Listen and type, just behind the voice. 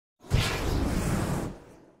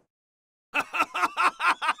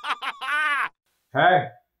Hey,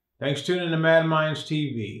 thanks for tuning in to Mad Minds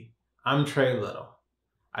TV. I'm Trey Little.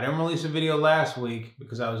 I didn't release a video last week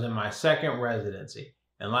because I was in my second residency,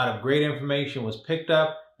 and a lot of great information was picked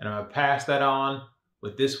up, and I'm going to pass that on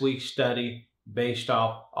with this week's study based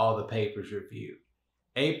off all the papers reviewed.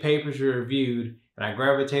 8 papers were reviewed, and I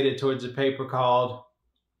gravitated towards a paper called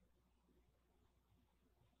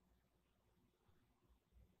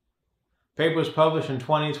Paper was published in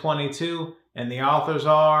 2022, and the authors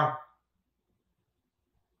are,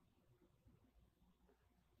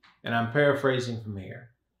 and I'm paraphrasing from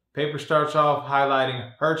here. Paper starts off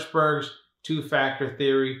highlighting Herzberg's two-factor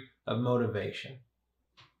theory of motivation.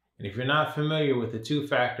 And if you're not familiar with the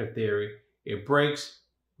two-factor theory, it breaks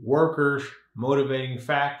workers' motivating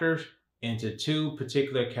factors into 2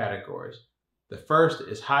 particular categories. The first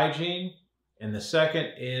is hygiene, and the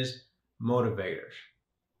second is motivators.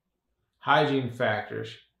 Hygiene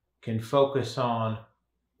factors can focus on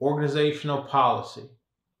organizational policy,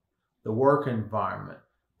 the work environment,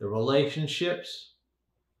 the relationships,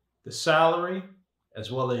 the salary,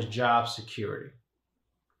 as well as job security.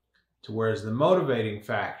 Whereas the motivating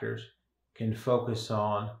factors can focus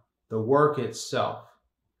on the work itself,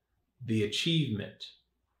 the achievement,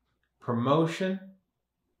 promotion,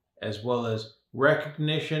 as well as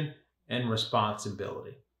recognition and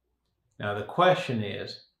responsibility. Now the question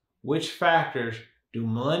is, which factors do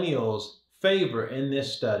millennials favor in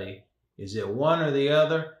this study? Is it one or the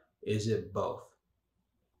other? Is it both?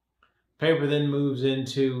 Paper then moves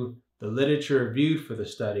into the literature reviewed for the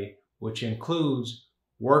study, which includes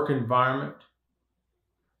work environment,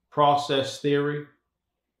 process theory,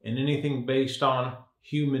 and anything based on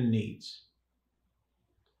human needs.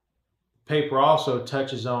 The paper also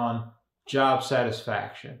touches on job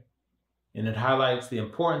satisfaction, and it highlights the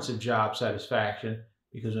importance of job satisfaction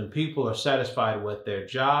because when people are satisfied with their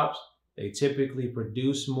jobs, they typically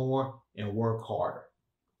produce more and work harder.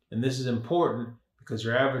 And this is important because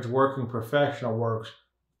your average working professional works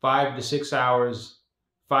 5 to 6 hours,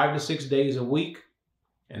 5 to 6 days a week,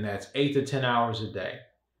 and that's 8 to 10 hours a day,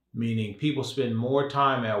 meaning people spend more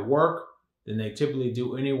time at work than they typically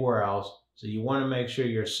do anywhere else. So you want to make sure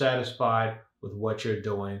you're satisfied with what you're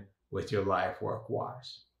doing with your life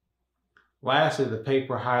work-wise. Lastly, the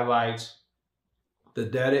paper highlights the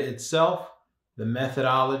data itself, the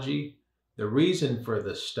methodology, the reason for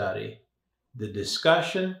the study, the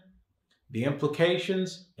discussion, the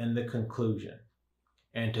implications, and the conclusion.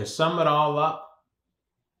 And to sum it all up,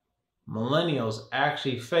 millennials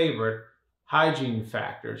actually favored hygiene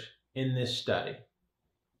factors in this study.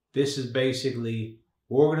 This is basically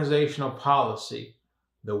organizational policy,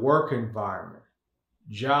 the work environment,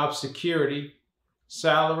 job security,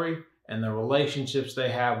 salary, and the relationships they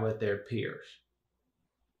have with their peers.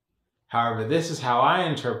 However, this is how I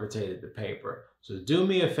interpreted the paper. So do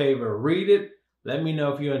me a favor, read it. Let me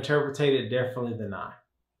know if you interpreted it differently than I.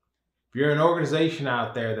 If you're an organization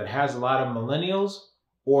out there that has a lot of millennials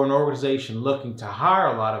or an organization looking to hire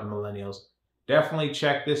a lot of millennials, definitely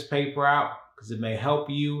check this paper out because it may help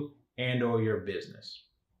you and or your business.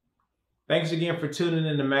 Thanks again for tuning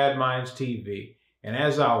in to Mad Minds TV. And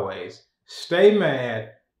as always, stay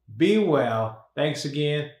mad, be well. Thanks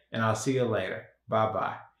again, and I'll see you later.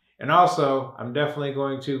 Bye-bye. And also, I'm definitely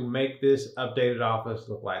going to make this updated office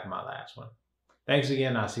look like my last one. Thanks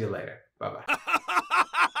again. I'll see you later. Bye-bye.